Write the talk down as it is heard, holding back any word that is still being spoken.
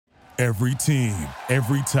Every team,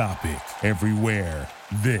 every topic, everywhere.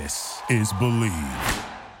 This is Believe.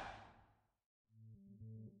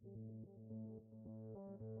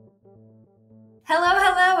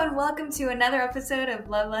 Hello, and welcome to another episode of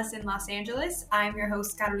Love Less in Los Angeles. I'm your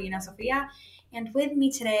host, Carolina Sofia, and with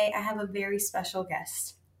me today, I have a very special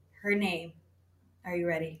guest. Her name, are you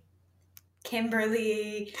ready?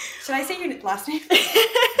 Kimberly. Should I say your last name?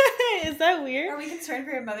 Is that weird? Are we concerned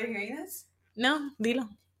for your mother hearing this? No, dilo.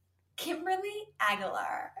 Kimberly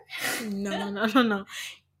Aguilar. No.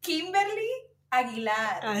 Kimberly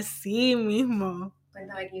Aguilar. Así mismo.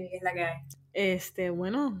 Cuéntame, Kim, ¿qué es la que hay?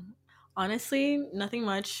 Bueno, honestly, nothing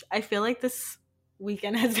much. I feel like this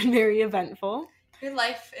weekend has been very eventful. Your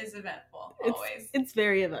life is eventful, always. It's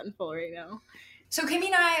very eventful right now. So Kimmy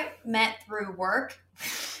and I met through work.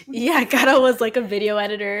 Yeah, Cara was like a video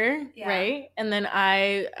editor, Yeah. right? And then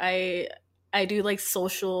I do like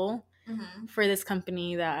social for this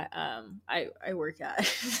company that I work at.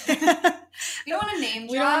 We don't want to name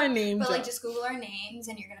drop, but like just Google our names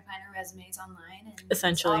and you're going to find our resumes online. And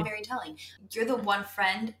essentially. It's all very telling. You're the one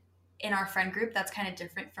friend in our friend group that's kind of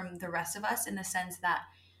different from the rest of us in the sense that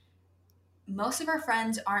most of our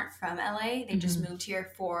friends aren't from LA. They just moved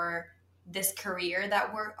here for this career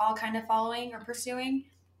that we're all kind of following or pursuing,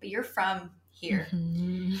 but you're from here.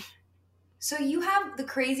 So you have the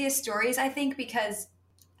craziest stories, I think, because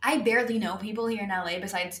I barely know people here in LA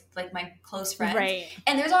besides like my close friends. Right.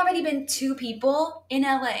 And there's already been 2 people in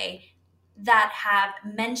LA that have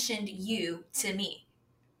mentioned you to me.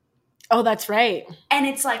 Oh, that's right. And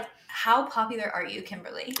it's like, how popular are you,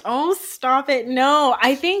 Kimberly? Oh, stop it. No,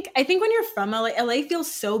 I think when you're from LA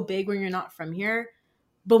feels so big when you're not from here.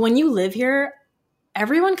 But when you live here,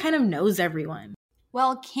 everyone kind of knows everyone.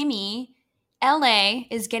 Well, Kimmy, LA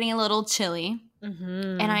is getting a little chilly.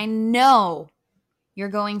 And I know you're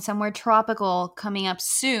going somewhere tropical coming up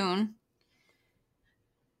soon.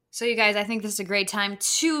 So you guys, I think this is a great time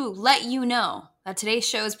to let you know that today's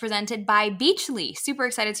show is presented by Beachly. Super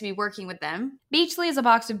excited to be working with them. Beachly is a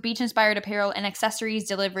box of beach-inspired apparel and accessories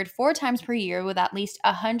delivered 4 times per year with at least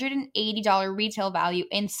 $180 retail value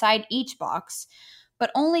inside each box, but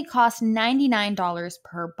only costs $99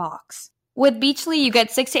 per box. With Beachly, you get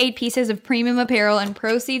 6 to 8 pieces of premium apparel, and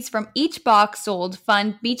proceeds from each box sold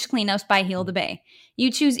fund beach cleanups by Heal the Bay. You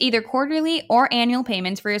choose either quarterly or annual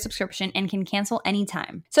payments for your subscription and can cancel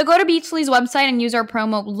anytime. So go to Beachly's website and use our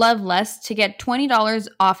promo LOVELESS to get $20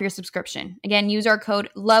 off your subscription. Again, use our code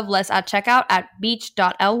LOVELESS at checkout at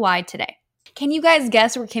beach.ly today. Can you guys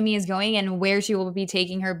guess where Kimmy is going and where she will be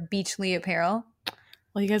taking her Beachly apparel?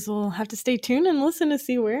 Well, you guys will have to stay tuned and listen to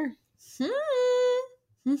see where.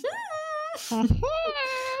 All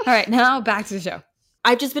right, now back to the show.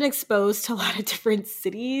 I've just been exposed to a lot of different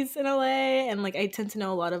cities in LA, and like I tend to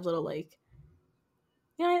know a lot of little like,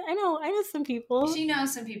 yeah, I know some people. She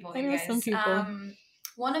knows some people. I know some people.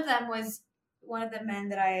 One of them was one of the men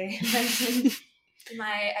that I mentioned in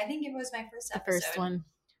I think it was my first episode. The first one.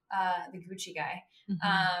 The Gucci guy.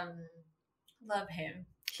 Love him.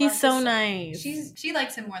 He's so nice. She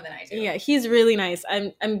likes him more than I do. Yeah, he's really nice.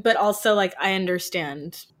 I'm but also like I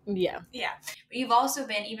understand. Yeah. Yeah. But you've also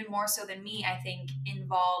been, even more so than me, I think,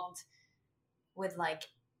 involved with like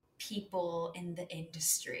people in the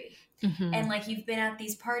industry. And like you've been at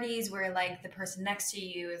these parties where like the person next to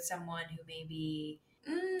you is someone who maybe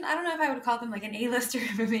I don't know if I would call them like an A-lister,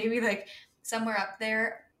 but maybe like somewhere up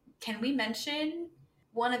there. Can we mention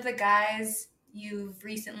one of the guys you've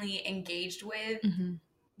recently engaged with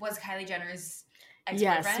was Kylie Jenner's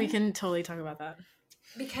ex-boyfriend? Yes, we can totally talk about that.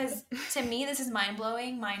 Because to me, this is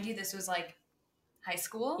mind-blowing. Mind you, this was like high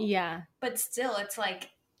school. Yeah. But still, it's like,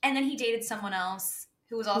 and then he dated someone else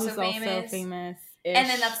who was also famous. And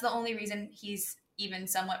then that's the only reason he's even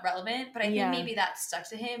somewhat relevant. But I think maybe that stuck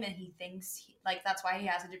to him and he thinks like that's why he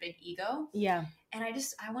has such a big ego. Yeah. And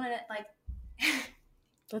I want to like...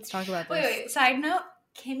 Let's talk about this. Wait. Side note,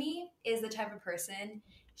 Kimmy is the type of person,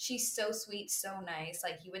 she's so sweet, so nice.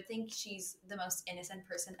 Like you would think she's the most innocent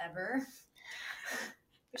person ever.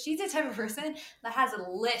 But she's the type of person that has a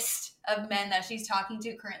list of men that she's talking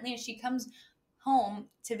to currently, and she comes home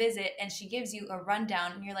to visit and she gives you a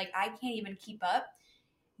rundown and you're like, I can't even keep up.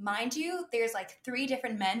 Mind you, there's like 3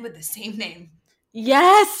 different men with the same name.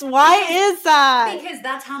 Yes, why is that? Because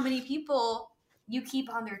that's how many people you keep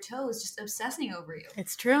on their toes, just obsessing over you.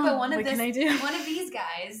 It's true. But one of I these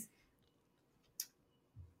guys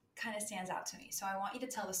kind of stands out to me. So I want you to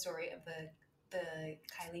tell the story of the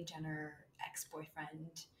Kylie Jenner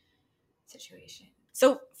ex-boyfriend situation.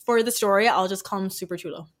 So for the story, I'll just call him Super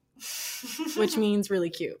Chulo, which means really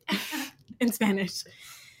cute in Spanish.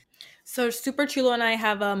 So Super Chulo and I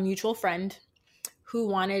have a mutual friend who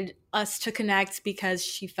wanted us to connect because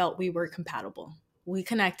she felt we were compatible. We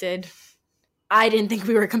connected. I didn't think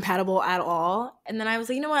we were compatible at all. And then I was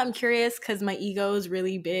like, you know what? I'm curious because my ego is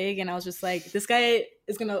really big. And I was just like, this guy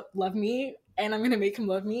is going to love me and I'm going to make him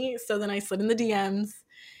love me. So then I slid in the DMs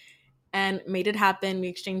and made it happen. We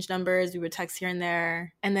exchanged numbers. We would text here and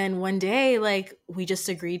there. And then one day, like, we just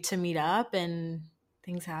agreed to meet up and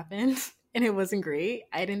things happened. And it wasn't great.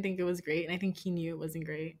 I didn't think it was great. And I think he knew it wasn't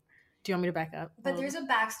great. Do you want me to back up? But there's a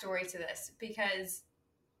backstory to this because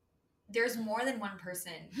there's more than one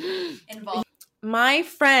person involved. My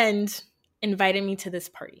friend invited me to this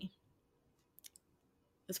party.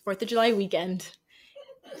 It was 4th of July weekend.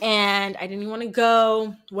 And I didn't even want to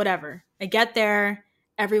go. Whatever. I get there.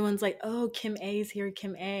 Everyone's like, oh, Kim A's here,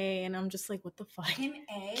 Kim A. And I'm just like, what the fuck? Kim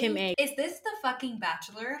A? Kim A. Is this the fucking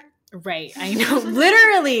Bachelor? Right. I know.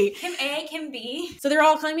 Literally. Kim A, Kim B. So they're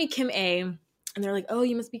all calling me Kim A. And they're like, oh,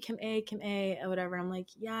 you must be Kim A, or whatever. I'm like,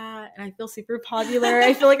 yeah. And I feel super popular.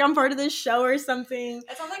 I feel like I'm part of this show or something.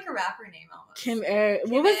 That sounds like a rapper name almost. Kim A.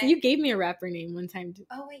 What was, you gave me a rapper name one time.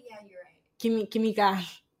 Oh, wait, yeah, you're right. Kimika.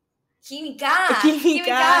 Kimika.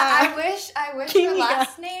 I wish her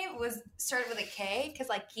last name was started with a K because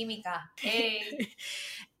like Kimika. Hey.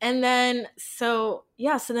 And then, so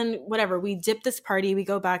then whatever. We dip this party. We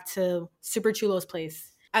go back to Super Chulo's place.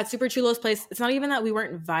 At Super Chulo's place, it's not even that we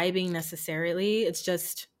weren't vibing necessarily. It's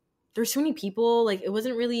just there's so many people. Like, it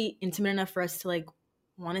wasn't really intimate enough for us to like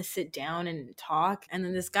want to sit down and talk. And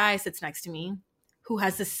then this guy sits next to me who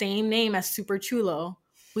has the same name as Super Chulo.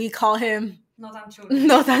 We call him No tan chulo.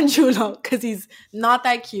 No tan chulo because he's not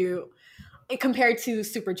that cute compared to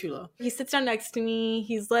Super Chulo. He sits down next to me.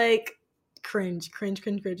 He's like, cringe.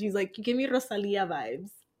 He's like, you give me Rosalia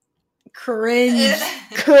vibes. Cringe.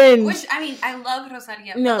 Which, I mean, I love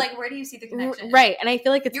Rosalia. No. But like, where do you see the connection? Right. And I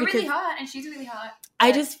feel like it's You're because really hot and she's really hot.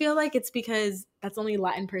 I just feel like it's because that's the only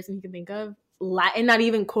Latin person you can think of. Latin, not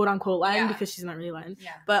even quote unquote Latin because she's not really Latin.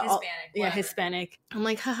 Yeah. But Hispanic. Hispanic. I'm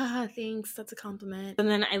like, ha, thanks. That's a compliment. And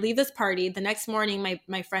then I leave this party. The next morning,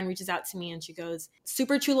 my friend reaches out to me and she goes,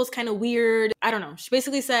 Super Chulo's kind of weird. I don't know. She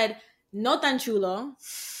basically said, no tan chulo.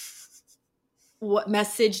 What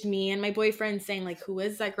messaged me and my boyfriend saying like, who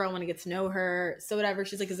is that girl? I want to get to know her. So whatever.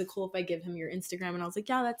 She's like, is it cool if I give him your Instagram? And I was like,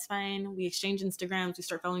 yeah, that's fine. We exchange Instagrams. We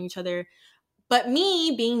start following each other. But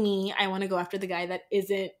me being me, I want to go after the guy that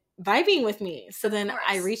isn't vibing with me. So then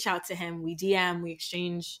I reach out to him. We DM. We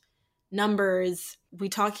exchange numbers. We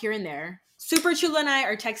talk here and there. Super Chulo and I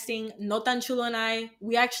are texting. No tan chulo and I,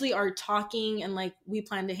 we actually are talking and like we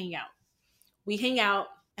plan to hang out. We hang out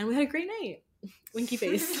and we had a great night. Winky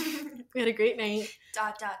face. We had a great night. ...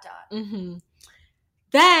 Mm-hmm.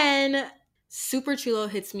 Then Super Chulo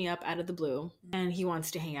hits me up out of the blue and he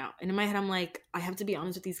wants to hang out. And in my head, I'm like, I have to be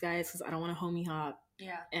honest with these guys because I don't want to homie hop.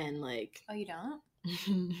 Yeah. And like... Oh, you don't?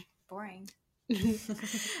 Boring.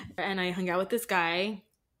 And I hung out with this guy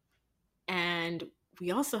and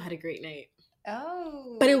we also had a great night.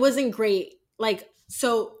 Oh. But it wasn't great. Like,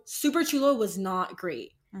 so Super Chulo was not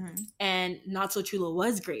great. Mm-hmm. And Not So Chulo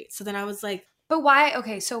was great. So then I was like... But why?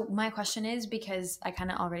 Okay, so my question is, because I kind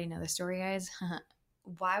of already know the story, guys.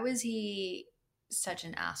 Why was he such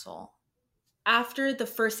an asshole? After the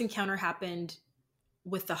first encounter happened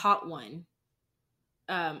with the hot one,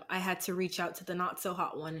 I had to reach out to the not so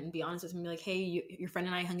hot one and be honest with him and be like, hey, your friend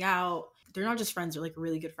and I hung out. They're not just friends, they're like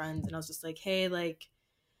really good friends. And I was just like, hey, like,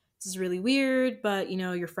 this is really weird, but, you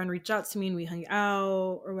know, your friend reached out to me and we hung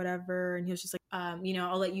out or whatever. And he was just like, you know,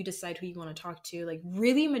 I'll let you decide who you want to talk to. Like,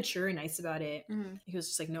 really mature and nice about it. Mm-hmm. He was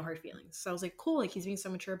just like, no hard feelings. So I was like, cool, like, he's being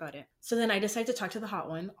so mature about it. So then I decided to talk to the hot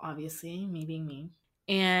one, obviously, me being me.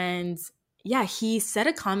 And yeah, he said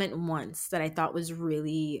a comment once that I thought was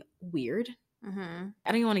really weird. Mm-hmm.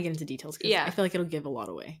 I don't even want to get into details because I feel like it'll give a lot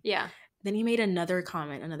away. Yeah. Then he made another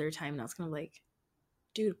comment another time and I was kind of like,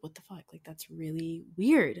 dude, what the fuck? Like, that's really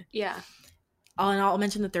weird. Yeah. I'll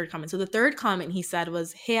mention the third comment. So the third comment he said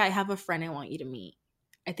was, hey, I have a friend I want you to meet.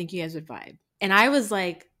 I think you guys would vibe. And I was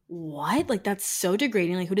like, what? Like, that's so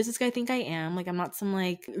degrading. Like, who does this guy think I am? Like, I'm not some,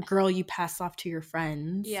 like, girl you pass off to your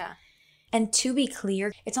friends. Yeah. And to be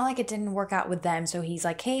clear, it's not like it didn't work out with them. So he's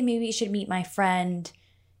like, hey, maybe you should meet my friend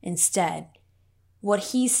instead. What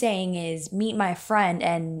he's saying is, meet my friend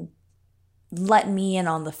and let me in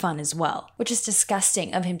on the fun as well, which is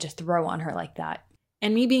disgusting of him to throw on her like that.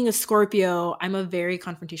 And me being a Scorpio, I'm a very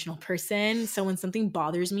confrontational person. So when something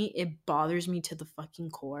bothers me, it bothers me to the fucking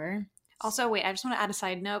core. Also, wait, I just want to add a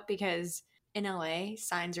side note because in LA,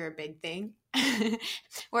 signs are a big thing.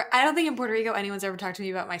 Where I don't think in Puerto Rico anyone's ever talked to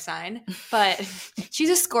me about my sign, but she's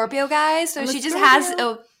a Scorpio, guys. So she just has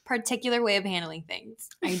particular way of handling things.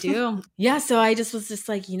 I do. Yeah, so I just was just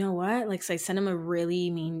like, you know what? Like, so I sent him a really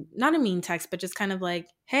mean, not a mean text, but just kind of like,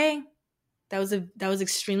 hey, that was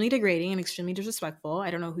extremely degrading and extremely disrespectful.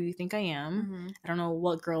 I don't know who you think I am. Mm-hmm. I don't know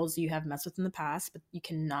what girls you have messed with in the past, but you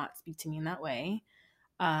cannot speak to me in that way.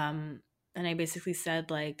 And I basically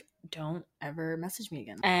said, like, don't ever message me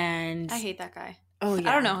again. And I hate that guy. Oh, yeah.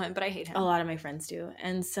 I don't know him, but I hate him. A lot of my friends do.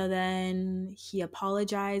 And so then he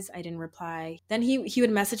apologized. I didn't reply. Then he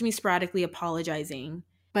would message me sporadically apologizing.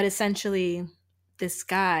 But essentially, this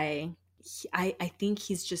guy, I think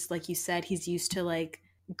he's just, like you said, he's used to, like,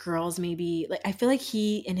 girls maybe. Like, I feel like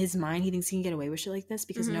he, in his mind, he thinks he can get away with shit like this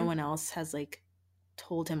because no one else has, like,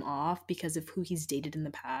 told him off because of who he's dated in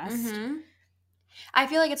the past. Mm-hmm. I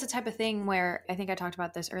feel like it's the type of thing where, I think I talked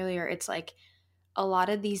about this earlier, it's like, a lot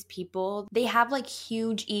of these people, they have like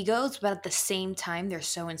huge egos, but at the same time, they're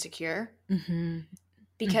so insecure. Mm-hmm.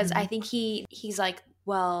 Because I think he's like,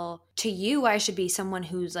 well, to you, I should be someone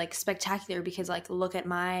who's like spectacular because like, look at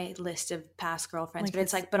my list of past girlfriends. Like, but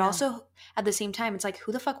it's like, but also at the same time, it's like,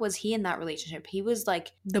 who the fuck was he in that relationship? He was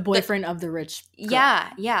like the boyfriend of the rich girl.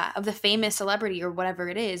 Yeah, of the famous celebrity or whatever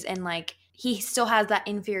it is. And like, he still has that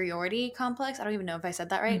inferiority complex. I don't even know if I said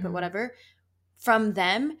that right, but whatever. From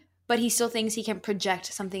them. But he still thinks he can project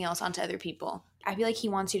something else onto other people. I feel like he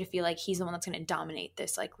wants you to feel like he's the one that's going to dominate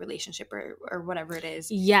this like relationship or whatever it is.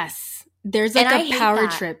 Yes. There's like a power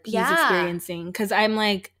trip he's experiencing. Because I'm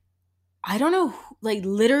like, I don't know, like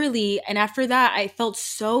literally. And after that, I felt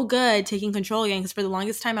so good taking control again. Because for the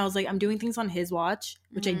longest time, I was like, I'm doing things on his watch,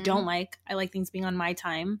 which I don't like. I like things being on my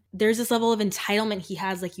time. There's this level of entitlement he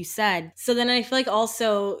has, like you said. So then I feel like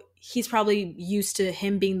also he's probably used to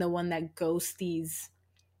him being the one that ghosts these,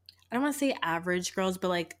 I don't want to say average girls, but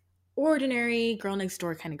like ordinary girl next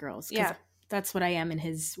door kind of girls. Yeah. That's what I am in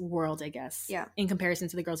his world, I guess. Yeah. In comparison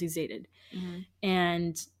to the girls he's dated.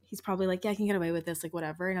 And he's probably like, yeah, I can get away with this, like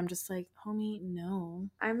whatever. And I'm just like, homie, no.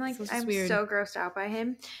 I'm like, I'm so grossed out by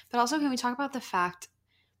him. But also, can we talk about the fact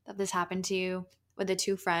that this happened to you with the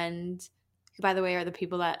two friends, who, by the way, are the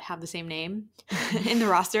people that have the same name in the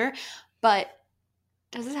roster. But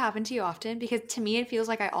does this happen to you often? Because to me, it feels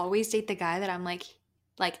like I always date the guy that I'm like,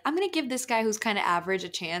 I'm going to give this guy who's kind of average a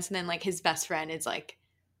chance. And then, like, his best friend is, like,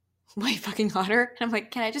 way fucking hotter. And I'm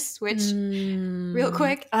like, can I just switch real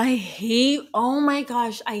quick? Oh my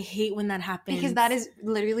gosh, I hate when that happens. Because that is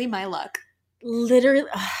literally my luck. Literally.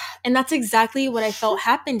 And that's exactly what I felt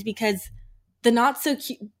happened because the not so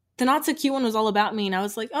cute one was all about me. And I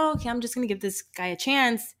was like, oh, okay, I'm just going to give this guy a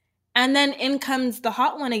chance. And then in comes the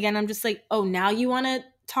hot one again. I'm just like, oh, now you want to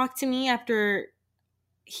talk to me after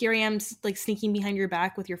here I am, like, sneaking behind your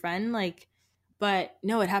back with your friend? Like, but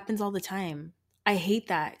no, it happens all the time. I hate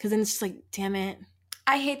that because then it's just like, damn it.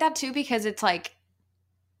 I hate that too because it's like,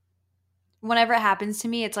 whenever it happens to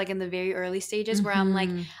me, it's like in the very early stages where I'm like,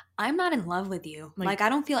 I'm not in love with you. Like, I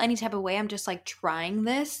don't feel any type of way. I'm just like trying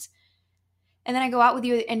this. And then I go out with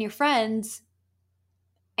you and your friends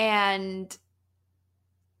and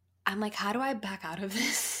I'm like, how do I back out of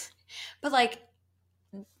this? But like,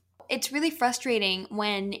 it's really frustrating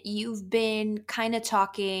when you've been kind of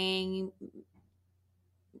talking,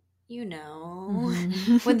 you know,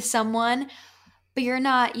 with someone, but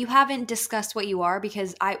you haven't discussed what you are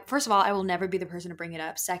because first of all, I will never be the person to bring it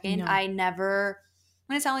up. Second, I'm going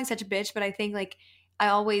to sound like such a bitch, but I think like I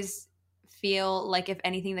always feel like if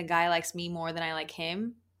anything, the guy likes me more than I like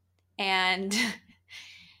him. And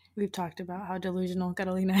we've talked about how delusional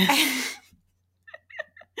Catalina is.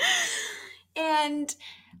 And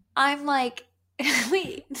I'm like,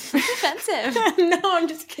 wait, it's offensive. No, I'm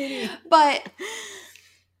just kidding. But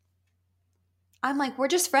I'm like, we're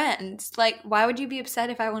just friends. Like, why would you be upset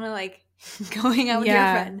if I want to like go hang out with your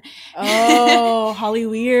friend? Oh, Holly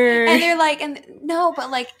weird. And they're like, no,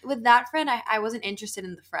 but like with that friend, I wasn't interested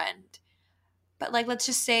in the friend. But like, let's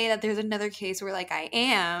just say that there's another case where like I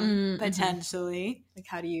am potentially. Like,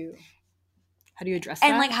 how do you address that?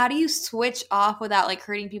 And like, how do you switch off without like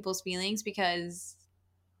hurting people's feelings? Because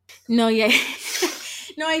no, yeah.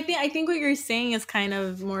 No, I think what you're saying is kind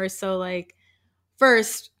of more so like,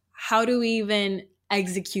 first, how do we even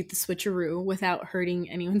execute the switcheroo without hurting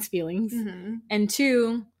anyone's feelings? And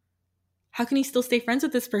two, how can you still stay friends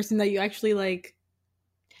with this person that you actually like?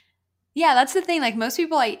 Yeah, that's the thing. Like most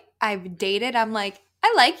people I've dated, I'm like,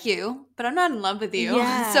 I like you, but I'm not in love with you.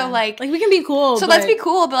 Yeah. So like we can be cool. So let's be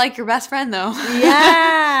cool, but like your best friend though.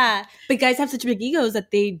 Yeah. But guys have such big egos that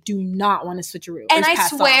they do not want to switcheroo. And I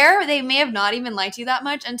swear they may have not even liked you that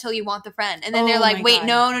much until you want the friend. And then they're like, wait,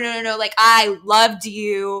 no. Like I loved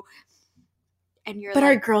you. and you're But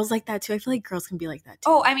like, are girls like that too? I feel like girls can be like that too.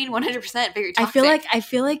 oh, I mean 100% very toxic. I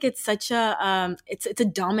feel like it's such a it's a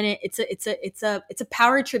dominant, it's a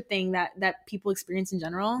power trip thing that people experience in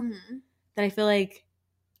general. Mm-hmm. That I feel like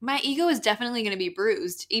my ego is definitely going to be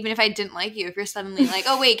bruised, even if I didn't like you. If you're suddenly like,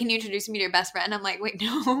 oh wait, can you introduce me to your best friend? I'm like, wait,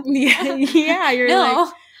 no. yeah, you're no.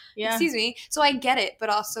 like, yeah. Excuse me. So I get it, but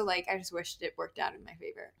also like I just wished it worked out in my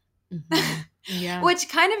favor. Mm-hmm. Yeah. Which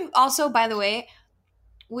kind of also, by the way,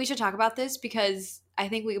 we should talk about this because I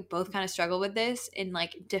think we both kind of struggle with this in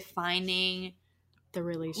like defining the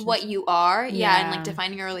relationship, what you are. Yeah. And like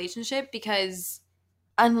defining a relationship, because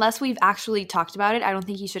unless we've actually talked about it, I don't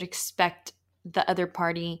think you should expect the other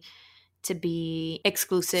party to be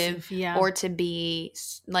exclusive or to be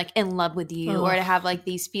like in love with you or to have like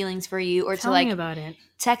these feelings for you or Tell to like me about it.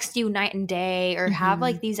 Text you night and day or have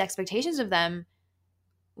like these expectations of them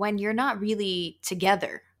when you're not really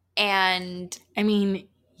together. And I mean,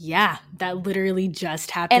 yeah, that literally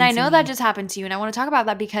just happened. And I know that just happened to you. And I want to talk about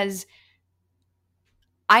that because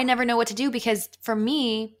I never know what to do, because for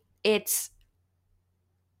me, it's,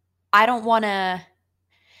 I don't want to,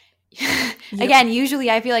 again, usually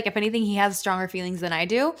I feel like if anything, he has stronger feelings than I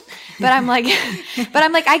do, but I'm like,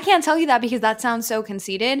 I can't tell you that because that sounds so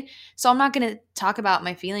conceited. So I'm not going to talk about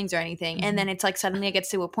my feelings or anything. And then it's like, suddenly it gets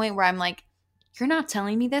to a point where I'm like, you're not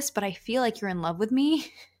telling me this, but I feel like you're in love with me.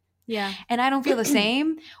 Yeah. And I don't feel the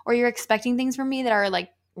same, or you're expecting things from me that are like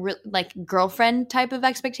girlfriend type of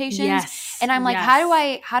expectations. Yes. And I'm like,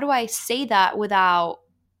 how do I say that without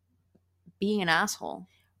being an asshole?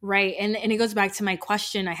 Right. And it goes back to my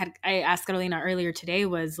question I asked Carolina earlier today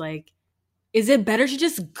was like, is it better to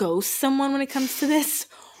just ghost someone when it comes to this?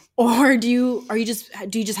 Or do you just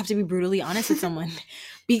have to be brutally honest with someone?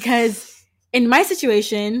 Because in my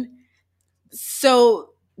situation, so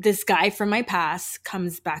this guy from my past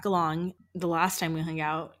comes back along. The last time we hung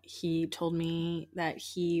out, he told me that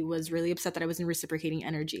he was really upset that I wasn't reciprocating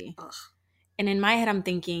energy. Ugh. And in my head, I'm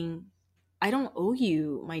thinking, I don't owe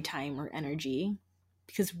you my time or energy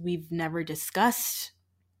because we've never discussed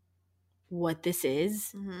what this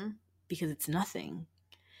is, because it's nothing.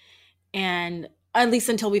 And at least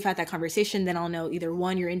until we've had that conversation, then I'll know either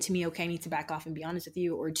one, you're into me, okay, I need to back off and be honest with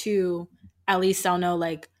you, or two, at least I'll know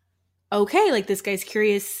like, okay, like this guy's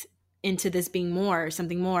curious into this being more,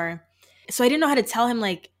 something more. So I didn't know how to tell him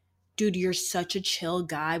like, dude, you're such a chill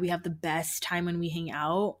guy. We have the best time when we hang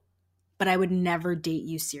out, but I would never date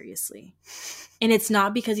you seriously. And it's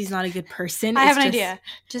not because he's not a good person. I have an idea.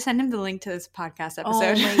 Just send him the link to this podcast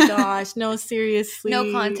episode. Oh my gosh. No, seriously.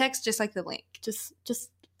 No context, just like the link. Just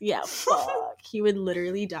yeah, fuck. He would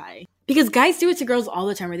literally die. Because guys do it to girls all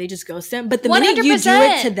the time where they just ghost them. But the 100%. Minute you do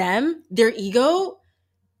it to them, their ego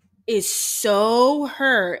is so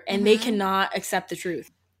hurt and they cannot accept the truth.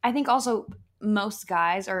 I think also most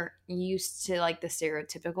guys are used to like the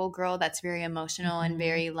stereotypical girl that's very emotional and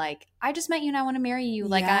very like, I just met you and I want to marry you.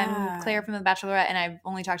 Like I'm Claire from The Bachelorette and I've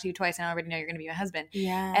only talked to you twice and I already know you're going to be my husband.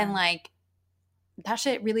 Yeah. And like that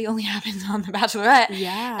shit really only happens on The Bachelorette.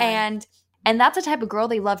 Yeah. And that's the type of girl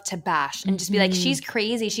they love to bash and just be like, she's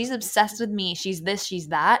crazy. She's obsessed with me. She's this, she's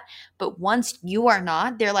that. But once you are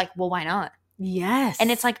not, they're like, well, why not? Yes.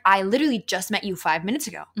 And it's like, I literally just met you 5 minutes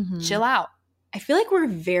ago. Chill out. I feel like we're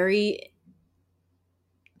very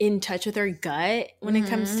in touch with our gut when it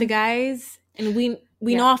comes to guys. And we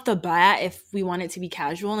know off the bat if we want it to be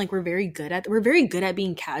casual. And like we're very good at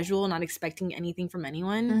being casual, not expecting anything from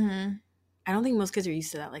anyone. I don't think most kids are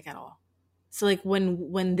used to that like at all. So like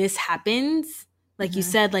when this happens, like you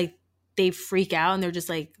said, like they freak out and they're just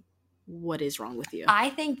like, what is wrong with you? I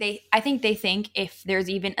think they think if there's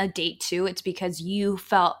even a date 2, it's because you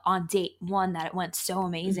felt on date 1 that it went so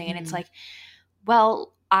amazing. And it's like,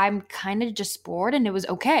 well, I'm kind of just bored and it was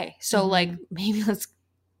okay. So like maybe let's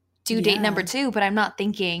do date number 2, but I'm not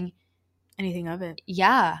thinking anything of it.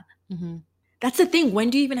 Yeah. That's the thing. When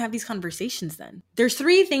do you even have these conversations then? There's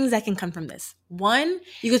 3 things that can come from this. 1,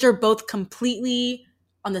 you guys are both completely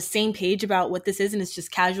on the same page about what this is and it's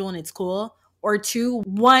just casual and it's cool. Or 2,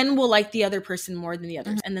 one will like the other person more than the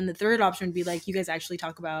others. And then the third option would be like, you guys actually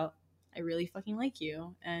talk about, I really fucking like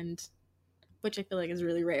you. And which I feel like is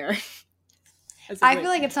really rare. I feel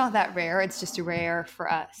like it's not that rare. It's just rare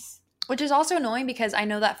for us. Which is also annoying because I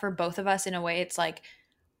know that for both of us in a way, it's like,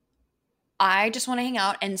 I just want to hang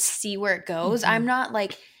out and see where it goes. I'm not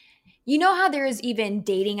like, you know how there's even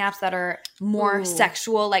dating apps that are more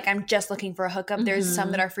sexual? Like I'm just looking for a hookup. There's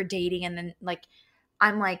some that are for dating. And then like,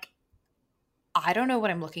 I'm like, I don't know what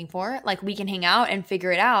I'm looking for. Like we can hang out and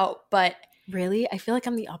figure it out. But really, I feel like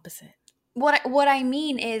I'm the opposite. What I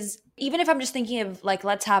mean is, even if I'm just thinking of like,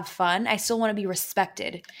 let's have fun, I still want to be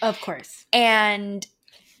respected. Of course. And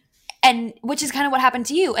And which is kind of what happened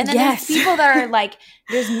to you. And then Yes. there's people that are like,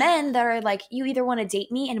 there's men that are like, you either want to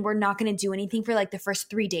date me and we're not going to do anything for like the first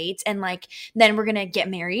 3 dates and like then we're going to get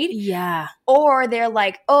married. Yeah. Or they're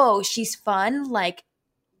like, oh, she's fun. Like,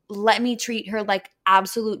 let me treat her like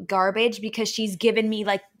absolute garbage because she's given me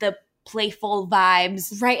like the playful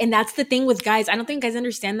vibes. Right. And that's the thing with guys. I don't think guys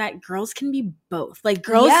understand that girls can be both. Like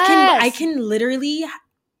girls Yes. I can literally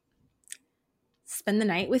spend the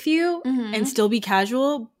night with you Mhm. and still be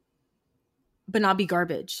casual, but not be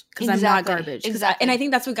garbage. Because I'm not Exactly. garbage. Exactly. And I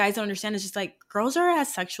think that's what guys don't understand. It's just like girls are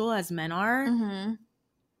as sexual as men are. Mm-hmm.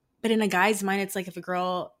 But in a guy's mind, it's like if a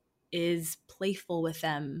girl is playful with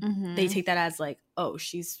them, Mhm. they take that as like, oh,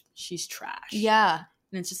 she's trash. Yeah.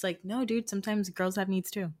 And it's just like, no, dude, sometimes girls have needs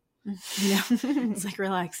too. You know? It's like,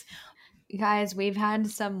 relax. Guys, we've had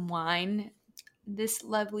some wine this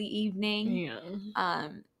lovely evening. Yeah.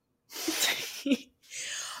 Um,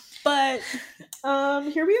 But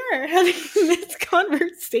here we are having this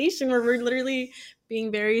conversation where we're literally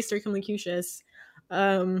being very circumlocucious.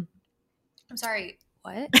 I'm sorry.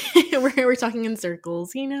 What? we're talking in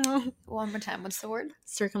circles, you know. One more time. What's the word?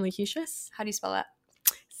 Circumlocucious. How do you spell that?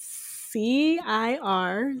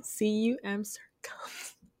 CIRCUM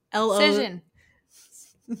LO. Cision.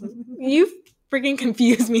 You freaking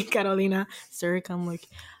confused me, Carolina. Circumlocucious.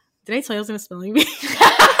 Did I tell you I was gonna spelling bee? Wait,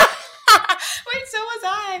 so was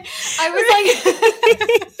I. I was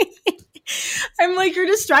like, I'm like, you're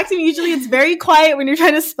distracting me. Usually it's very quiet when you're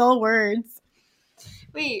trying to spell words.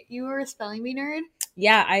 wait, you were a spelling bee nerd?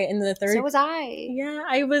 Yeah, I in the third. So was I. Yeah,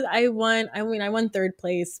 I won. I mean, I won 3rd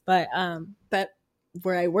place, but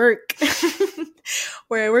where I work,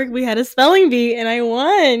 we had a spelling bee, and I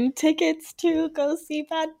won tickets to go see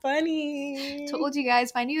Bad Bunny. Told you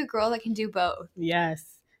guys, find you a girl that can do both. Yes,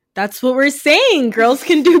 that's what we're saying. Girls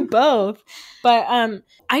can do both, but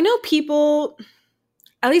I know people.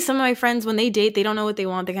 At least some of my friends, when they date, they don't know what they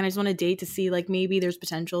want. They kind of just want to date to see like maybe there's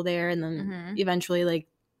potential there, and then eventually like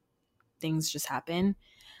things just happen.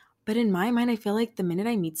 But in my mind, I feel like the minute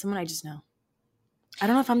I meet someone, I just know. I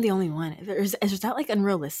don't know if I'm the only one. Is that like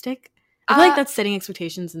unrealistic? I feel like that's setting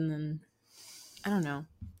expectations, and then I don't know.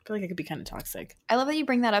 I feel like it could be kind of toxic. I love that you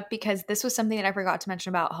bring that up because this was something that I forgot to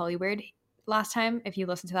mention about Hollywood last time. If you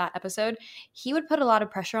listened to that episode, he would put a lot of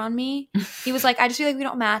pressure on me. He was like, I just feel like we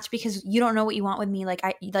don't match because you don't know what you want with me. Like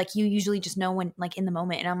you usually just know when like in the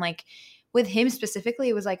moment. And I'm like, with him specifically,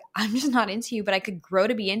 it was like, I'm just not into you, but I could grow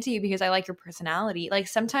to be into you because I like your personality. Like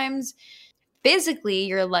sometimes physically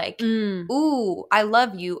you're like, ooh, I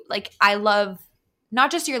love you. Like I love not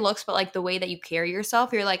just your looks, but like the way that you carry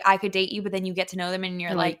yourself. You're like, I could date you, but then you get to know them and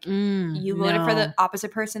you're like you voted for the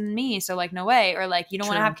opposite person than me. So like, no way. Or like, you don't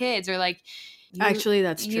want to have kids, or like, actually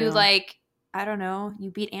that's true. You like, I don't know, you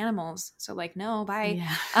beat animals. So like, no, bye.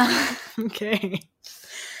 Yeah. Okay.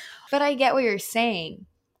 But I get what you're saying.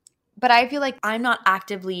 But I feel like I'm not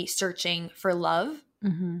actively searching for love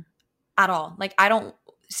at all. Like I don't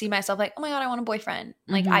see myself like, oh my God, I want a boyfriend.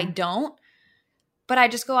 Like I don't. But I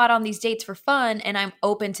just go out on these dates for fun and I'm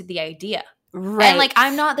open to the idea. Right. And like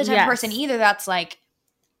I'm not the type of person either that's like,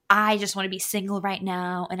 I just want to be single right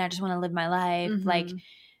now and I just want to live my life. Like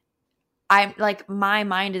I'm like, my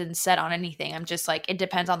mind isn't set on anything. I'm just like, it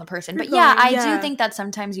depends on the person. But yeah, I do think that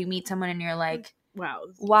sometimes you meet someone and you're like,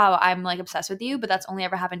 wow, I'm like obsessed with you, but that's only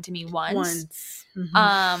ever happened to me once.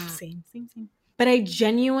 Same. But I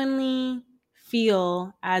genuinely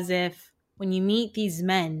feel as if when you meet these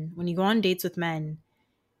men, when you go on dates with men,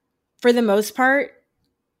 for the most part,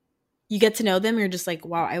 you get to know them. You're just like,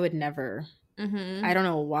 wow, I would never. I don't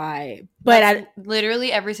know why, but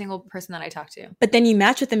literally every single person that I talk to. But then you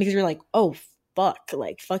match with them because you're like, oh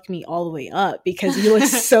fuck me all the way up because you look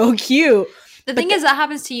so cute. The thing is that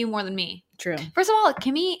happens to you more than me. True. First of all,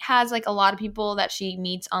 Kimmy has like a lot of people that she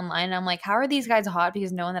meets online, and I'm like, how are these guys hot?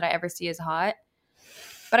 Because no one that I ever see is hot.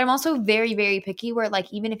 But I'm also very, very picky where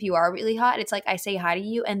like even if you are really hot, it's like I say hi to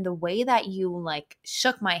you and the way that you like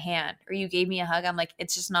shook my hand or you gave me a hug, I'm like,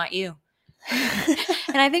 it's just not you.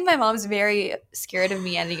 And I think my mom's very scared of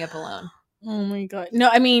me ending up alone. Oh my God. No,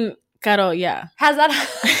 I mean, Caro, yeah. Has that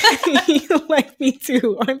You like me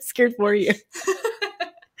too. I'm scared for you.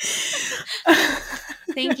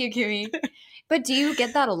 Thank you, Kimmy. But do you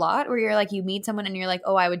get that a lot where you're like, you meet someone and you're like,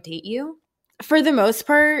 oh, I would date you? For the most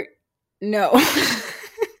part, no.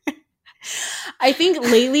 I think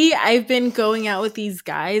lately I've been going out with these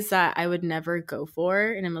guys that I would never go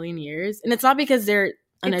for in a million years. And it's not because they're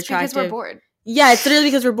unattractive. It's because we're bored. Yeah, it's literally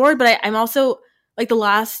because we're bored. But I'm also, like the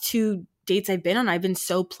last 2 dates I've been on, I've been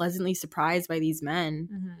so pleasantly surprised by these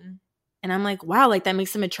men. And I'm like, wow, like that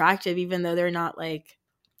makes them attractive even though they're not like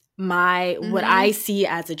what I see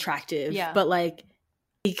as attractive. Yeah. But like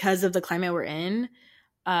because of the climate we're in,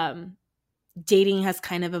 dating has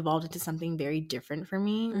kind of evolved into something very different for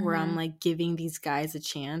me, where I'm like giving these guys a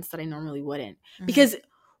chance that I normally wouldn't. Because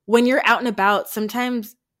when you're out and about,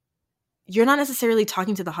 sometimes you're not necessarily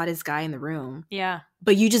talking to the hottest guy in the room. Yeah.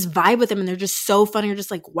 But you just vibe with them and they're just so fun. And you're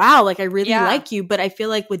just like, wow, like I really like you. But I feel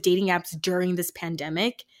like with dating apps during this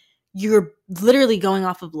pandemic, you're literally going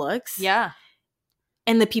off of looks. Yeah.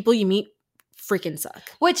 And the people you meet freaking suck.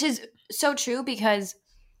 Which is so true, because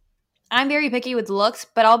I'm very picky with looks,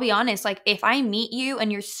 but I'll be honest, like if I meet you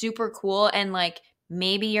and you're super cool and like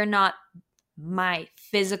maybe you're not my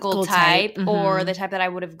physical type or the type that I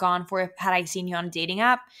would have gone for if had I seen you on a dating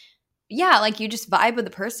app, yeah, like you just vibe with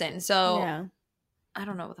the person. So I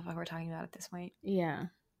don't know what the fuck we're talking about at this point. Yeah.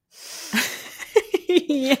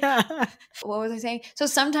 Yeah. What was I saying? So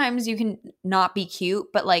sometimes you can not be cute,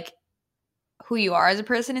 but like who you are as a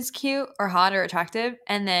person is cute or hot or attractive.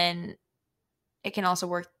 And then it can also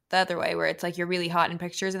work the other way, where it's like you're really hot in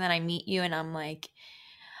pictures and then I meet you and I'm like,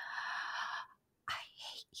 I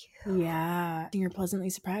hate you. Yeah. You're pleasantly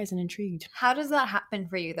surprised and intrigued. How does that happen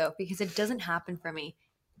for you though? Because it doesn't happen for me.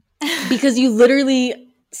 Because you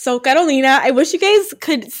literally, so Carolina, I wish you guys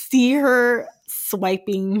could see her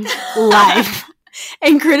swiping live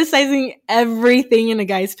and criticizing everything in a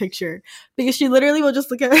guy's picture, because she literally will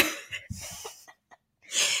just look at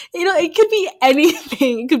you know, it could be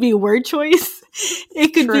anything. It could be word choice.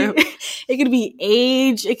 It could be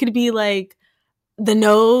age. It could be like the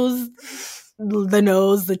nose,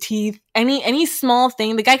 the teeth, any small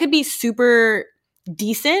thing. The guy could be super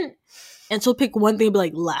decent and she'll pick one thing and be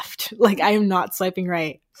like, left. Like, I am not swiping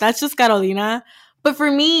right. That's just Carolina. But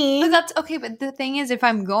for me, but that's okay. But the thing is, if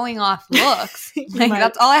I'm going off looks, like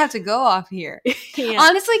that's all I have to go off here. Yeah.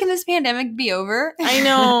 Honestly, can this pandemic be over? I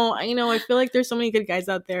know. I feel like there's so many good guys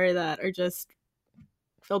out there that are just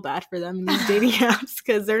feel bad for them in these dating apps,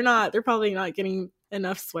 because they're probably not getting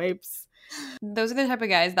enough swipes. Those are the type of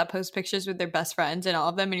guys that post pictures with their best friends and all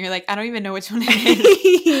of them, and you're like, I don't even know which one it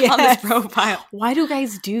is on this profile. Why do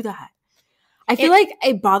guys do that? I feel like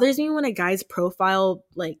it bothers me when a guy's profile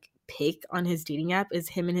like pic on his dating app is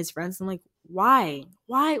him and his friends. I'm like, why?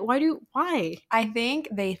 I think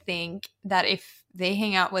they think that if they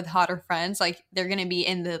hang out with hotter friends, like they're gonna be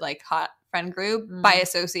in the like hot friend group by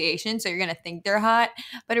association, so you're gonna think they're hot,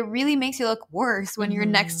 but it really makes you look worse when you're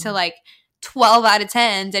next to like 12 out of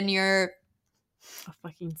 10s and you're a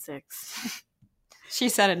fucking 6. She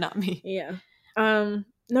said it, not me. Yeah.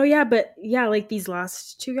 No, yeah, but yeah, like these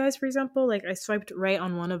last two guys, for example, like I swiped right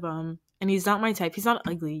on one of them and he's not my type. He's not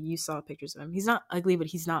ugly. You saw pictures of him. He's not ugly, but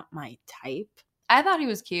he's not my type. I thought he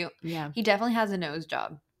was cute. Yeah. He definitely has a nose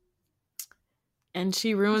job. And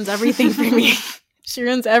she ruins everything for me. She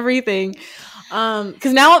ruins everything.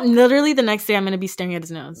 Because now literally the next day I'm going to be staring at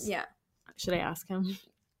his nose. Yeah. Should I ask him?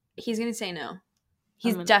 He's going to say no.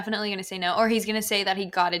 He's definitely going to say no. Or he's going to say that he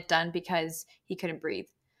got it done because he couldn't breathe.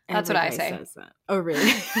 That's what I say. Oh,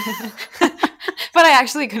 really? But I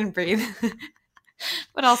actually couldn't breathe.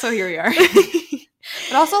 But also here we are.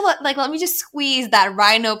 But also, let me just squeeze that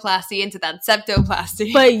rhinoplasty into that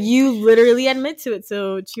septoplasty. But you literally admit to it,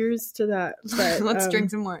 so cheers to that. But, let's drink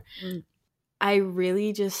some more. I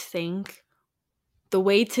really just think the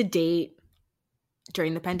way to date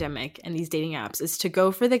during the pandemic and these dating apps is to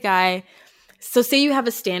go for the guy. So say you have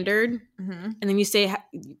a standard and then you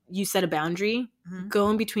set a boundary,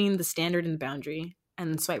 go in between the standard and the boundary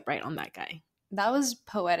and then swipe right on that guy. That was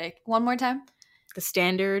poetic. One more time. The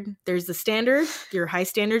standard, there's the standard, your high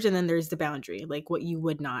standards, and then there's the boundary, like what you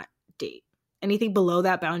would not date. Anything below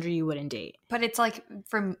that boundary you wouldn't date. But it's like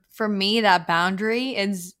for me, that boundary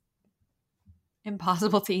is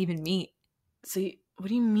impossible to even meet. So what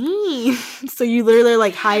do you mean? So you literally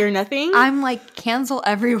like high or nothing? I'm like, cancel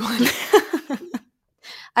everyone.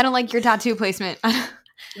 I don't like your tattoo placement.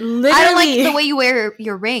 Literally. I don't like the way you wear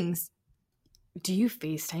your rings. Do you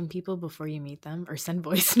FaceTime people before you meet them or send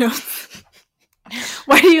voice notes?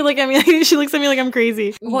 Why do you look at me like she looks at me like I'm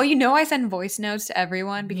crazy? Well, you know I send voice notes to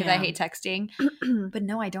everyone because I hate texting. But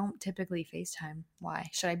no, I don't typically FaceTime. Why?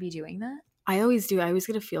 Should I be doing that? I always do. I always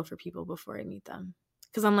get a feel for people before I meet them.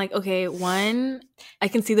 Because I'm like, okay, one, I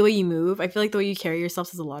can see the way you move. I feel like the way you carry yourself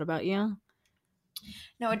says a lot about you.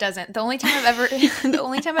 No, it doesn't. The only time I've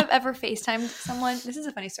ever FaceTimed someone, this is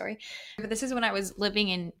a funny story, but this is when I was living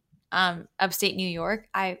in upstate New York.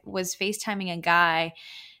 I was FaceTiming a guy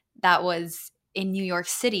that was in New York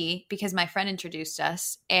City because my friend introduced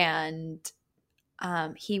us, and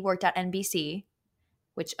he worked at NBC,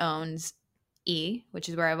 which owns E, which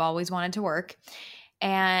is where I've always wanted to work.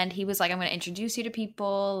 And he was like, I'm going to introduce you to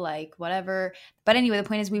people, like whatever. But anyway, the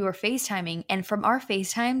point is we were FaceTiming. And from our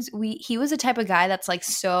FaceTimes, he was the type of guy that's like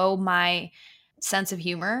so my sense of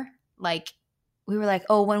humor. Like we were like,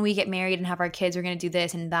 oh, when we get married and have our kids, we're going to do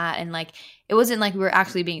this and that. And like it wasn't like we were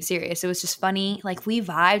actually being serious. It was just funny. Like we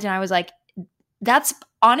vibed. And I was like, that's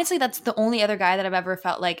the only other guy that I've ever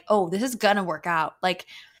felt like, oh, this is going to work out. Like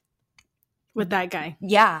with that guy.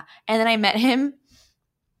 Yeah. And then I met him.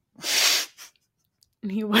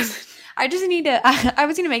 And he wasn't. I just need to I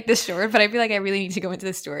was going to make this short, but I feel like I really need to go into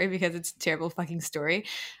the story because it's a terrible fucking story,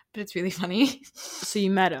 but it's really funny. So you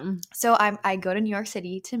met him. So I go to New York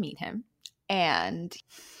City to meet him, and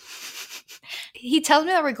he tells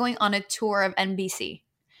me that we're going on a tour of NBC.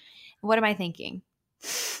 What am I thinking?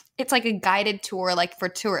 It's like a guided tour, like for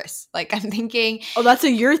tourists. Like I'm thinking. Oh, that's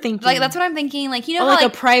what you're thinking. Like that's what I'm thinking. Like, you know, like how, a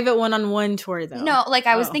private one-on-one tour, though. No, like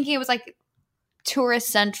I was thinking it was like Tourist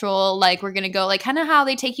Central. Like we're gonna go, like kind of how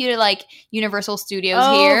they take you to like Universal Studios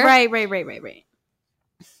here. Right.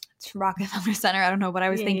 It's Rockefeller Center. I don't know what I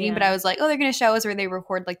was thinking, but I was like, oh, they're gonna show us where they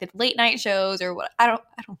record like the late night shows or what. I don't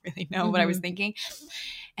really know what I was thinking.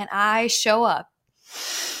 And I show up.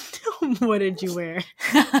 What did you wear?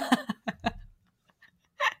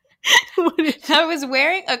 I was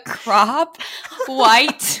wearing a crop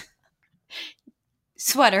white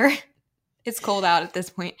sweater. It's cold out at this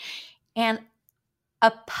point. And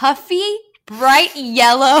a puffy, bright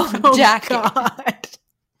yellow jacket. God.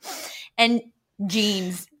 And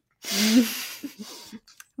jeans.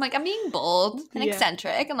 Like, I'm being bold and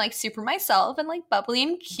eccentric and like super myself and like bubbly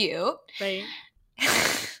and cute. Right.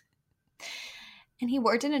 And he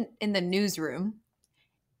worked in the newsroom.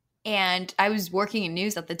 And I was working in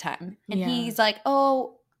news at the time. And he's like,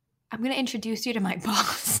 oh, I'm going to introduce you to my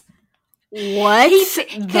boss. What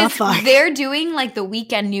the fuck? They're doing like the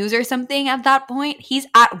weekend news or something at that point. He's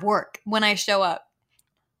at work when I show up.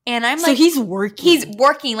 And I'm like, so he's working. He's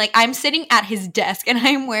working. Like I'm sitting at his desk and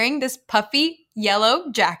I'm wearing this puffy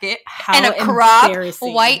yellow jacket and a crop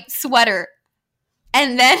white sweater.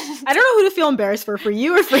 And then I don't know who to feel embarrassed for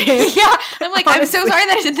you or for him. Yeah. I'm like, honestly. I'm so sorry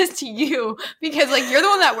that I did this to you because like you're the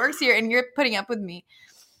one that works here and you're putting up with me.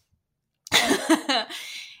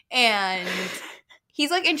 And he's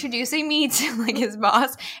like introducing me to like his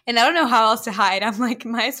boss, and I don't know how else to hide. I'm like,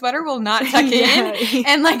 my sweater will not tuck in,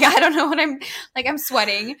 and like I don't know what I'm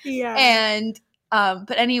sweating. Yeah. And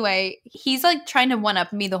but anyway, he's like trying to one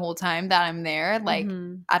up me the whole time that I'm there. Like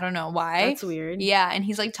I don't know why. That's weird. Yeah, and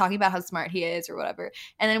he's like talking about how smart he is or whatever.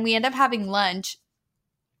 And then we end up having lunch,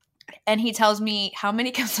 and he tells me, "How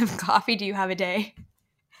many cups of coffee do you have a day?"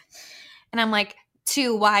 And I'm like,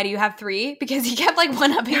 2. Why do you have 3? Because he kept like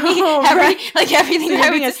one-upping me everything. So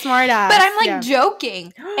you're being a smart ass. But I'm like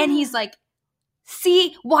joking, and he's like,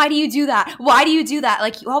 "See, why do you do that? Why do you do that?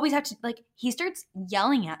 Like you always have to." Like he starts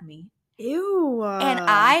yelling at me. Ew. And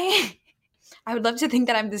I would love to think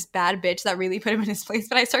that I'm this bad bitch that really put him in his place,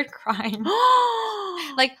 but I start crying.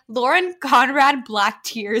 Like Lauren Conrad black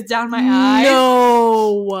tears down my eyes.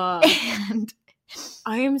 No. And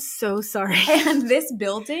I am so sorry. And this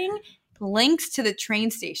building links to the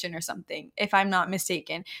train station or something, if I'm not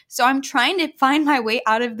mistaken. So I'm trying to find my way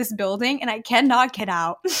out of this building and I cannot get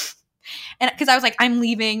out. And because I was like, I'm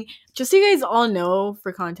leaving. Just so you guys all know,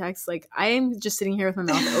 for context, like I'm just sitting here with my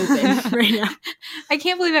mouth open right now. I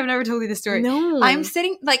can't believe I've never told you this story. No. I'm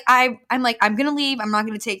sitting like I'm like, I'm gonna leave. I'm not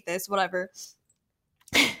gonna take this, whatever.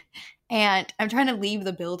 And I'm trying to leave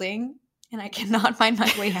the building and I cannot find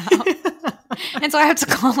my way out. And so I have to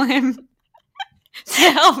call him to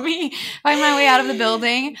help me find my way out of the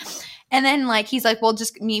building. And then like he's like, well,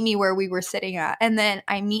 just meet me where we were sitting at. And then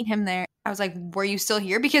I meet him there. I was like, were you still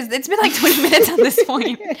here? Because it's been like 20 minutes at this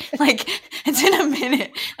point. Like it's been a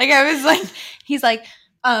minute. Like I was like, he's like,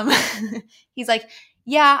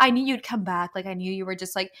 yeah, I knew you'd come back. Like I knew you were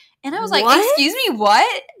just like, and I was like, what? Excuse me,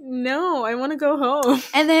 what? No, I want to go home.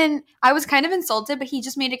 And then I was kind of insulted, but he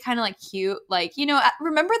just made it kind of like cute. Like, you know,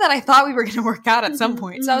 remember that I thought we were going to work out at some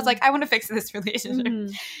point. So I was like, I want to fix this relationship.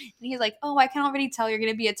 And he's like, oh, I can already tell you're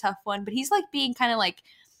going to be a tough one. But he's like being kind of like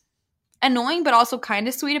annoying, but also kind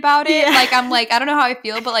of sweet about it. Yeah. Like, I'm like, I don't know how I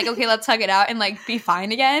feel, but like, okay, let's hug it out and like be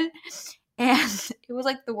fine again. And it was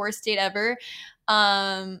like the worst date ever.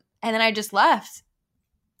 And then I just left.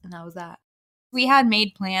 And that was that. We had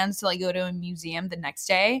made plans to like go to a museum the next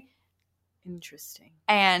day. Interesting.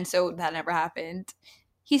 And so that never happened.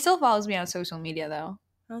 He still follows me on social media though.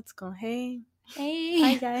 Let's go. Hey.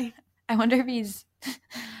 Hi, guy. I wonder if he's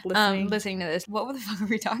listening to this. What the fuck were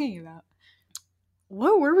we talking about?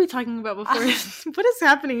 What were we talking about before? What is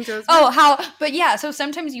happening to us? But yeah, so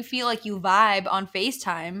sometimes you feel like you vibe on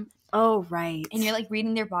FaceTime Oh, right. And you're like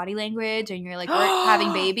reading their body language and you're like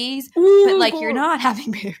having babies, Ooh, but like you're not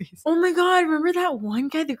having babies. Oh my God. Remember that one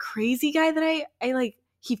guy, the crazy guy that I like,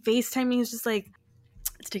 he FaceTimed me. He was just like,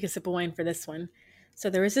 let's take a sip of wine for this one. So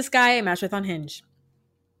there was this guy I matched with on Hinge.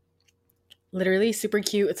 Literally super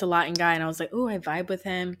cute. It's a Latin guy. And I was like, oh, I vibe with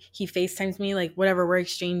him. He FaceTimes me, like whatever. We're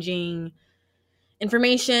exchanging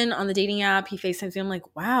information on the dating app. He FaceTimes me. I'm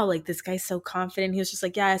like, wow, like this guy's so confident. He was just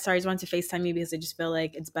like, yeah, sorry, I just wanted to FaceTime you because I just feel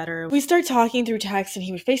like it's better. We start talking through text and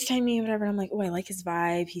he would FaceTime me, whatever. And I'm like, oh, I like his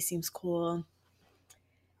vibe. He seems cool.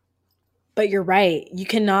 But you're right. You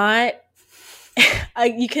cannot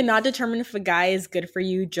determine if a guy is good for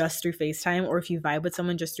you just through FaceTime or if you vibe with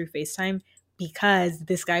someone just through FaceTime, because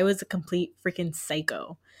this guy was a complete freaking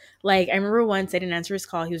psycho. Like, I remember once I didn't answer his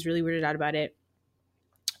call. He was really weirded out about it.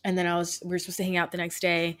 And then we were supposed to hang out the next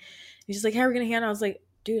day. He's just like, hey, we're going to hang out. I was like,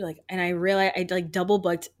 dude, like, and I realized I like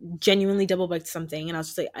genuinely double booked something. And I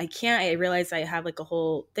was just like, I realized I have like a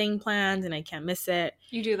whole thing planned and I can't miss it.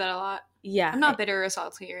 You do that a lot. Yeah. I'm not bitter or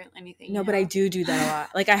salty or anything. No, but I do that a lot.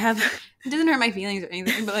 Like I have. It doesn't hurt my feelings or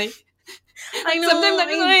anything, but like. I know. Sometimes I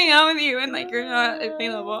just want to hang out with you and like you're not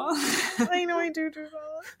available. I know I do that.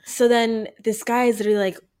 So then this guy is literally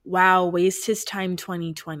like, wow, waste his time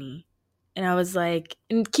 2020. And I was like,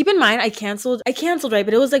 and keep in mind, I canceled, right?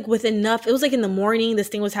 But it was like with enough, it was like in the morning. This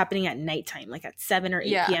thing was happening at nighttime, like at 7 or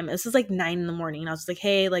 8 p.m. This was like 9 in the morning. And I was like,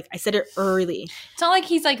 hey, like I said it early. It's not like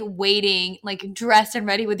he's like waiting, like dressed and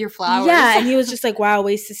ready with your flowers. Yeah. And he was just like, wow,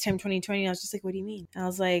 waste his time 2020. And I was just like, what do you mean? And I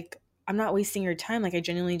was like, I'm not wasting your time. Like I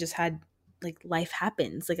genuinely just had like life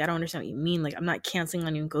happens. Like I don't understand what you mean. Like I'm not canceling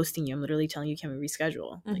on you and ghosting you. I'm literally telling you, can we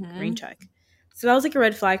reschedule? Like rain check. So that was like a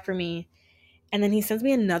red flag for me. And then he sends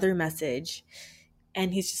me another message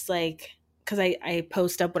and he's just like, because I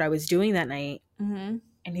post up what I was doing that night. And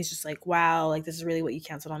he's just like, wow, like this is really what you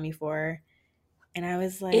canceled on me for. And I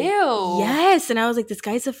was like, ew. Yes. And I was like, this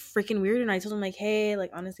guy's a freaking weirdo. And I told him like, hey,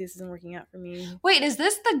 like honestly, this isn't working out for me. Wait, is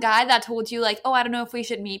this the guy that told you like, oh, I don't know if we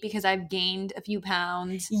should meet because I've gained a few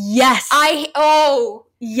pounds? Yes.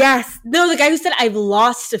 Yes. No, the guy who said I've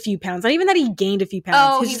lost a few pounds. Not even that he gained a few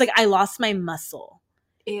pounds. He's just like, I lost my muscle.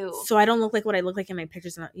 Ew. So I don't look like what I look like in my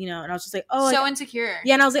pictures, you know. And I was just like, oh, so insecure.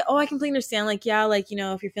 Yeah, and I was like, oh, I completely understand. Like, yeah, like, you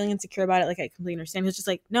know, if you're feeling insecure about it, like, I completely understand. He was just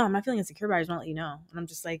like, no, I'm not feeling insecure about it. I just want to let you know. And I'm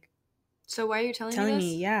just like, so why are you telling me this?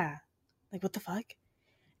 Yeah, like, what the fuck? And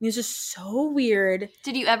he was just so weird.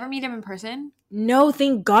 Did you ever meet him in person? No,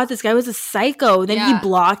 thank God. This guy was a psycho. Then he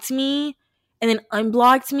blocked me. And then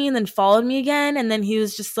unblocked me and then followed me again. And then he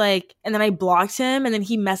was just like, and then I blocked him. And then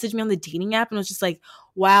he messaged me on the dating app and was just like,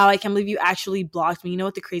 wow, I can't believe you actually blocked me. You know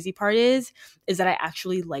what the crazy part is that I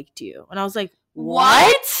actually liked you. And I was like,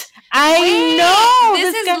 what? I know.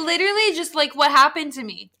 This is literally just like what happened to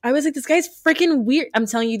me. I was like, this guy's freaking weird. I'm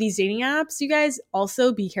telling you, these dating apps, you guys,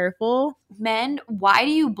 also be careful. Men, why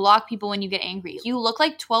do you block people when you get angry? You look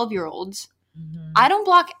like 12-year-olds. I don't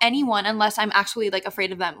block anyone unless I'm actually like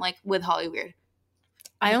afraid of them, like with Hollyweird.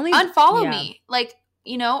 I only unfollow me, like,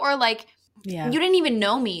 you know, or like you didn't even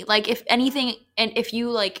know me. Like if anything, and if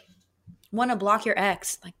you like want to block your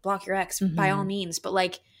ex, like block your ex by all means, but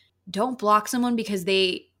like don't block someone because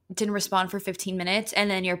they didn't respond for 15 minutes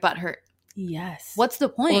and then your butt hurt. Yes. What's the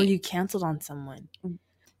point? Or you canceled on someone.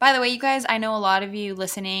 By the way, you guys, I know a lot of you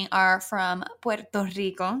listening are from Puerto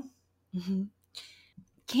Rico.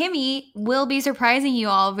 Kimmy will be surprising you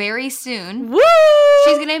all very soon. Woo!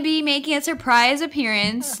 She's going to be making a surprise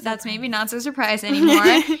appearance. That's maybe not so surprise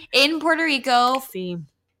anymore. In Puerto Rico.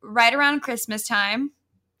 Right around Christmas time.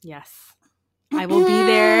 Yes. I will be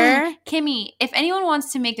there. Kimmy, if anyone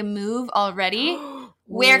wants to make a move already,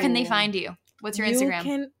 where can they find you? What's your Instagram? You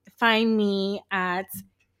can find me at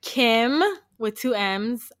Kim with 2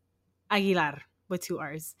 M's Aguilar. With 2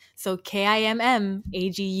 R's. So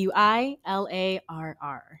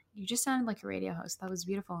KIMMAGUILARR. You just sounded like a radio host. That was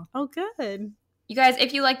beautiful. Oh, good. You guys,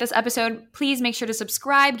 if you like this episode, please make sure to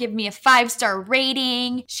subscribe, give me a 5-star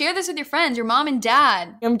rating, share this with your friends, your mom and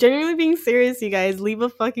dad. I'm genuinely being serious, you guys. Leave a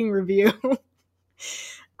fucking review.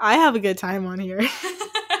 I have a good time on here.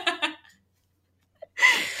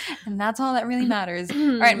 And that's all that really matters.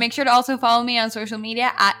 All right, make sure to also follow me on social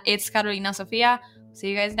media at It's Carolina Sofia. See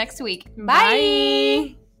you guys next week.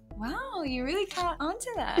 Bye. Wow, you really caught on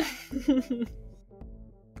to that.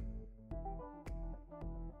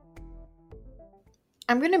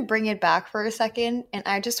 I'm going to bring it back for a second, and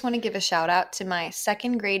I just want to give a shout out to my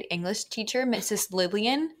 2nd grade English teacher, Mrs.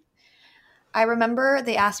 Lillian. I remember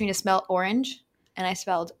they asked me to spell orange, and I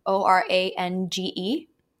spelled ORANGE.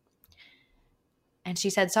 And she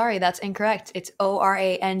said, sorry, that's incorrect. It's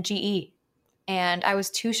ORANGE. and I was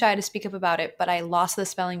too shy to speak up about it, but I lost the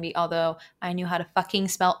spelling bee, although I knew how to fucking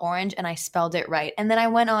spell orange and I spelled it right. And then I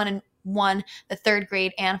went on and won the 3rd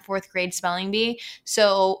grade and 4th grade spelling bee.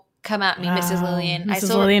 So come at me, Mrs. Lillian.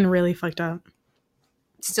 Mrs. Lillian really fucked up.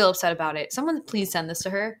 Still upset about it. Someone please send this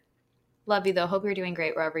to her. Love you though. Hope you're doing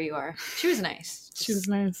great wherever you are. She was nice. She was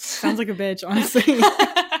nice. Sounds like a bitch, honestly.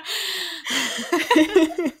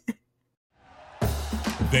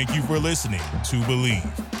 Thank you for listening to Believe.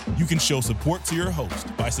 You can show support to your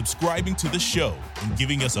host by subscribing to the show and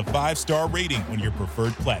giving us a 5-star rating on your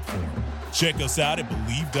preferred platform. Check us out at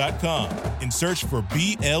Believe.com and search for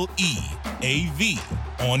BLEAV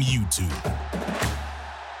on YouTube.